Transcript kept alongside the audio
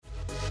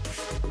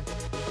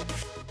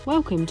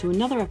Welcome to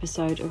another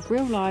episode of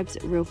Real Lives,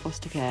 Real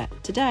Foster Care.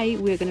 Today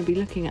we're going to be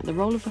looking at the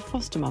role of a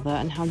foster mother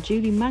and how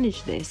Julie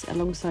managed this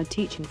alongside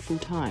teaching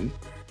full-time.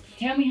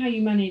 Tell me how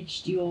you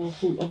managed your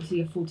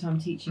full-time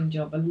teaching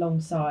job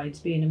alongside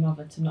being a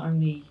mother to not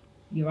only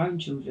your own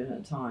children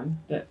at the time,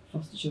 but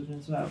foster children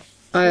as well.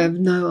 I have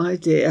no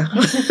idea.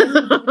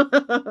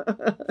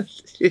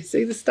 You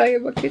see the state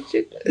of my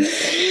kitchen?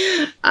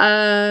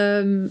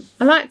 I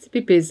like to be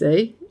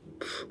busy.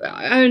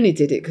 I only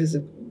did it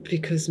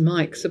because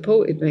Mike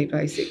supported me,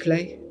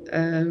 basically.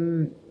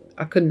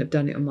 I couldn't have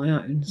done it on my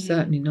own,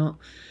 certainly not.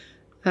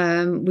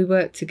 We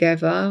worked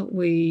together.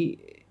 I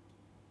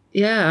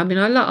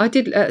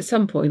did at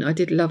some point. I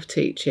did love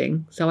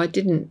teaching, so I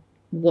didn't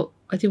want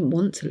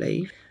to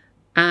leave.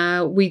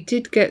 We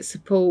did get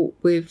support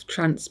with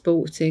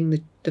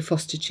transporting the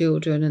foster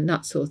children and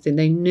that sort of thing.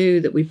 They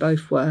knew that we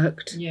both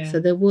worked, so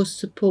there was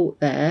support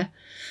there.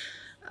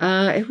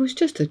 It was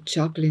just a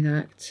juggling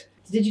act.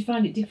 Did you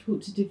find it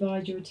difficult to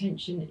divide your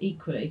attention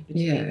equally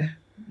between,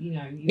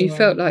 you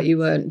felt like you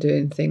weren't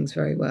doing things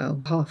very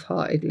well,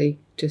 half-heartedly,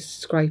 just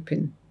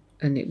scraping,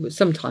 and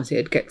sometimes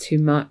it'd get too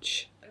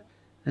much,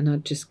 and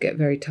I'd just get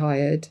very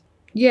tired.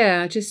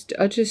 I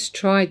just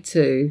tried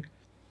to.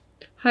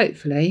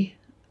 Hopefully,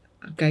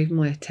 I gave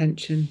my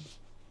attention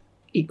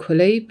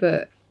equally,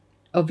 but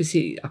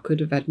obviously I could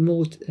have had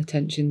more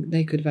attention.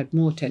 They could have had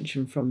more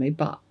attention from me,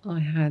 but I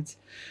had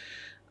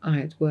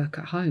work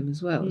at home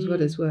as well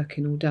as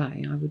working all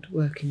day. I would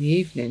work in the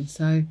evening,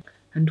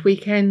 and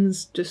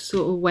weekends just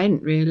sort of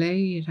went, really.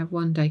 You'd have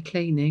one day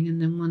cleaning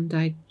and then one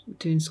day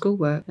doing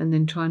schoolwork and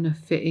then trying to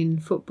fit in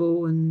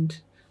football and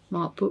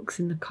mark books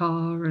in the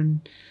car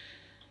and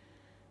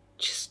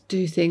just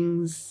do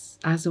things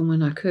as and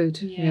when I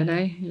could,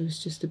 really. It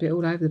was just a bit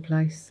all over the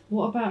place.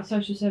 What about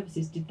social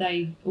services? Did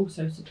they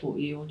also support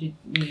you, or did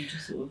you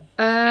just sort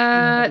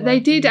of... They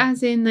did,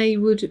 as in they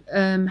would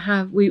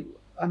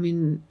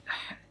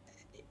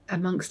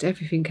amongst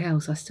everything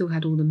else, I still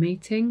had all the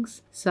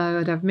meetings. So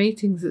I'd have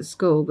meetings at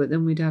school, but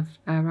then we'd have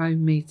our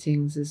own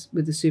meetings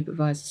with the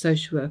supervisor,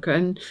 social worker.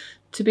 And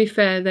to be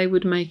fair, they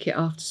would make it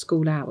after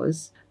school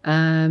hours.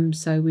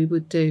 So we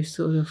would do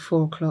sort of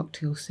 4 o'clock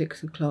till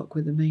 6 o'clock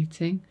with a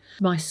meeting.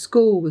 My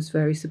school was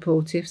very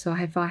supportive. So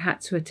if I had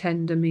to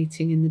attend a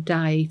meeting in the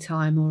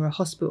daytime or a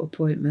hospital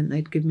appointment,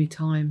 they'd give me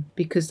time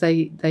because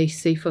they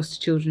see foster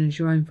children as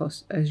your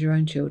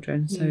own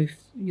children. So if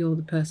you're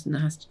the person that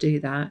has to do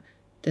that,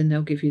 then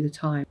they'll give you the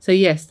time. So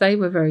yes, they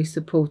were very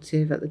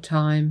supportive at the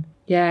time.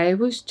 Yeah, it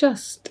was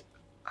just,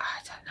 I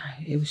don't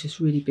know, it was just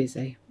really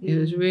busy. It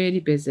was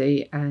really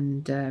busy,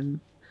 and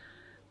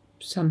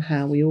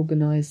somehow we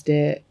organised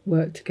it,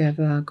 worked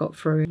together, got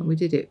through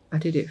it. I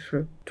did it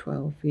for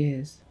 12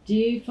 years. Do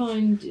you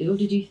find, or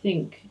did you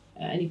think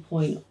at any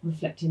point,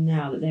 reflecting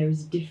now, that there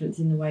is a difference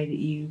in the way that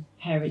you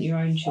parent your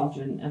own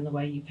children and the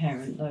way you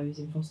parent those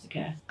in foster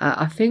care?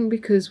 I think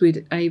because we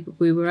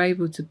were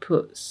able to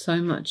put so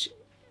much...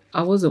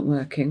 I wasn't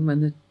working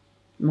when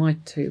my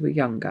two were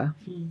younger.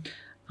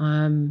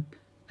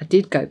 I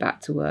did go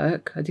back to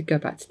work. I did go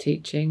back to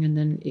teaching, and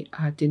then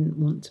I didn't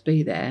want to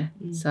be there.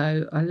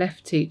 So I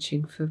left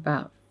teaching for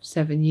about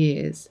 7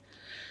 years.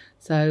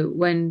 So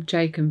when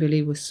Jake and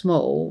Billy were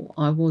small,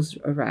 I was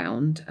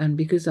around, and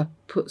because we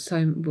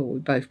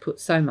both put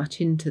so much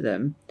into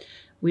them,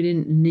 we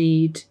didn't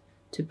need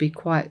to be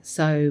quite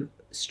so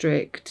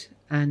strict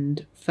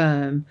and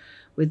firm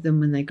with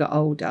them when they got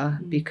older,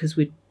 because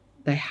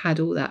they had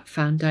all that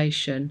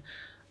foundation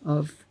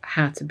of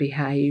how to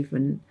behave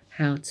and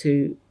how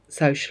to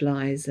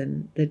socialise,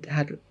 and they'd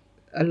had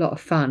a lot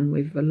of fun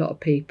with a lot of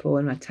people,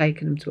 and I'd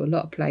taken them to a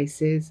lot of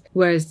places.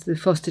 Whereas the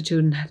foster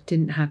children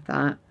didn't have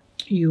that.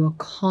 You are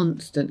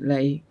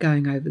constantly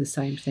going over the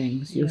same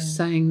things. You're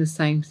saying the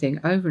same thing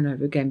over and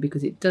over again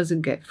because it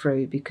doesn't get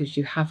through, because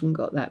you haven't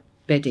got that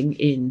bedding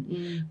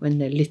in when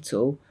they're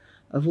little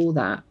of all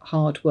that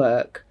hard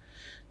work.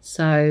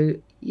 So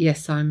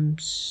yes, I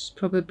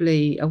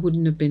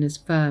wouldn't have been as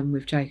firm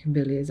with Jake and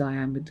Billy as I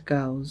am with the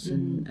girls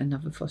and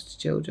other foster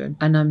children.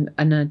 And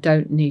I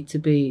don't need to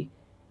be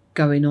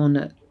going on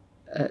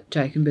at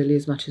Jake and Billy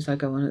as much as I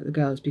go on at the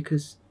girls,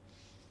 because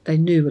they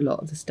knew a lot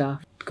of the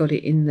stuff, got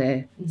it in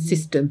their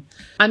system.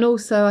 And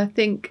also, I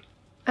think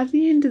at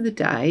the end of the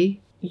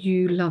day,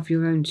 you love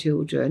your own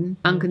children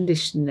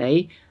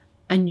unconditionally,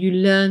 and you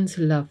learn to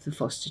love the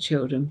foster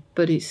children,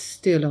 but it's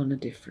still on a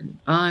different,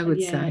 I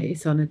would say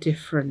it's on a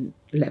different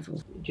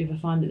level. Do you ever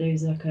find that there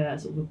is like a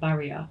sort of a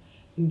barrier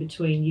in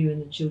between you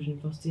and the children in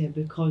foster care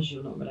because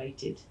you're not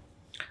related?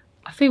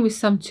 I think with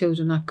some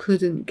children I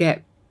couldn't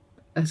get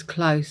as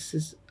close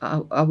as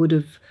I would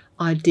have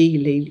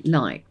ideally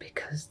liked,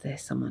 because they're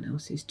someone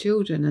else's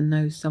children, and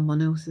those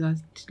someone else's I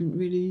didn't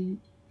really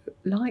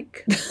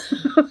like.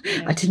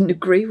 I didn't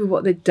agree with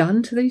what they'd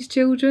done to these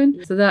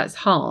children. So that's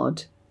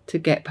hard to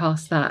get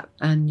past that,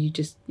 and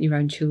your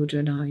own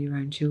children are your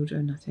own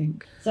children, I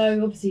think.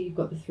 So obviously you've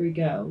got the 3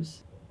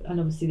 girls, and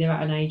obviously they're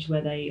at an age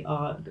where they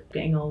are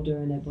getting older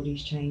and their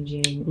body's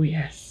changing. Oh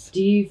yes.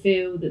 Do you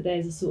feel that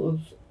there's a sort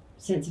of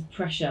sense of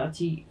pressure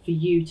for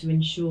you to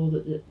ensure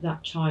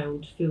that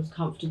child feels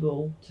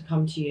comfortable to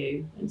come to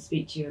you and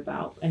speak to you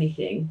about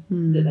anything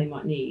that they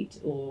might need?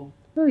 Or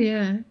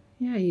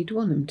you'd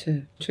want them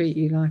to treat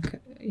you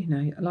like,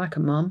 like a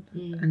mum,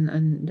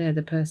 and they're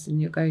the person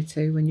you go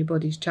to when your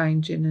body's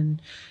changing and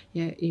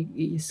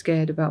you're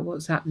scared about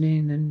what's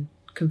happening and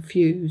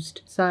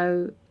confused.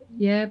 So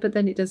but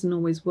then it doesn't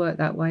always work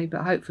that way.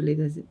 But hopefully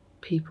there's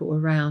people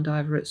around,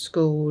 either at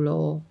school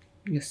or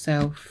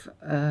yourself,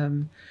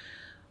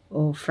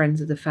 or friends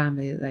of the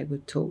family that they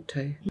would talk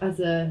to. As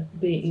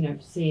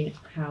seeing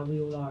how we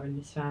all are in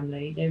this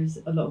family, there's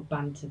a lot of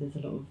banter, there's a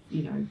lot of,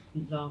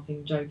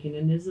 laughing, joking,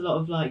 and there's a lot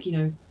of,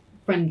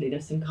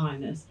 friendliness and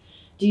kindness.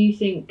 Do you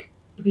think,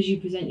 because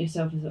you present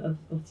yourself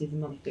obviously as a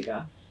mother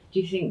figure, do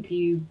you think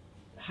you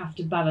have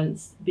to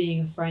balance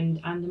being a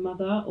friend and a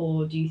mother,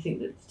 or do you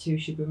think that the two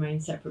should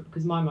remain separate?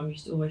 Because my mum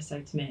used to always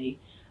say to me,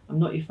 I'm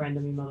not your friend,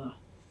 I'm your mother.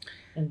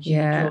 And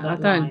I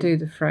don't do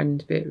the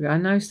friend bit. I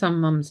know some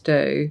mums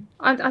do.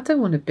 I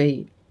don't want to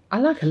be... I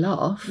like a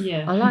laugh.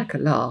 Yeah. I like a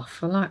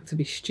laugh. I like to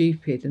be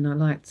stupid, and I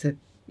like to,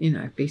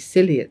 be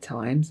silly at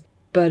times.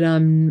 But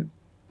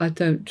I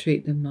don't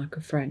treat them like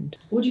a friend.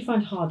 What do you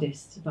find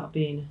hardest about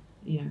being,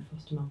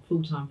 foster mum,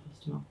 full-time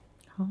foster mum?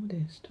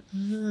 Hardest?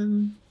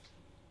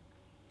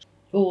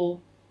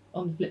 Or,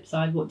 on the flip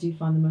side, what do you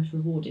find the most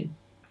rewarding?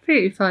 I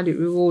think you find it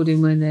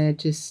rewarding when they're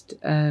just...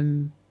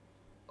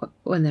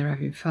 when they're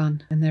having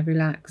fun and they're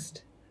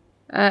relaxed.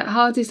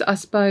 Hardest, I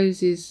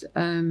suppose, is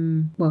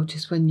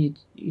just when you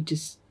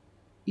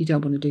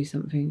don't want to do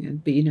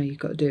something, but you've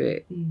got to do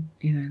it.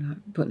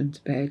 Like putting them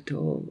to bed,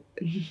 or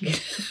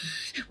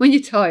when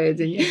you're tired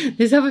and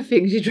there's other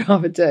things you'd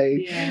rather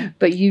do,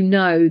 but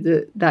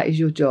that is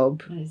your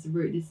job. And it's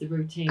the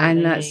routine,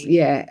 and that's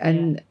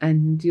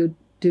and you're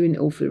doing it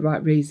all for the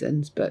right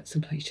reasons, but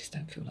sometimes you just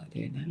don't feel like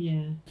doing that.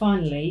 Yeah.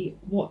 Finally,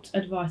 what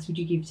advice would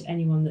you give to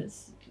anyone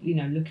that's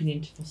looking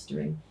into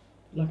fostering,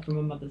 like from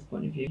a mother's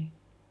point of view?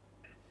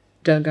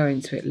 Don't go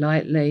into it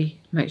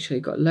lightly. Make sure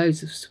you've got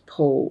loads of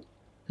support,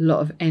 a lot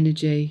of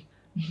energy,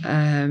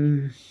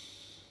 and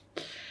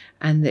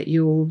that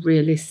you're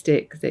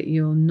realistic, that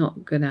you're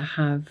not going to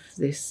have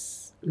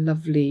this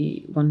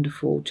lovely,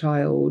 wonderful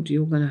child.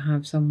 You're going to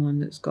have someone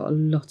that's got a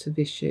lot of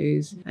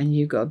issues, and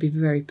you've got to be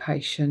very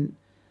patient.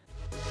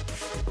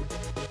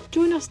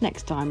 Join us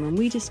next time when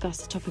we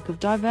discuss the topic of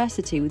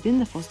diversity within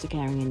the foster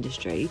caring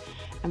industry,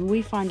 and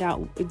we find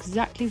out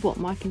exactly what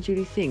Mike and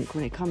Julie think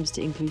when it comes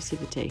to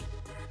inclusivity.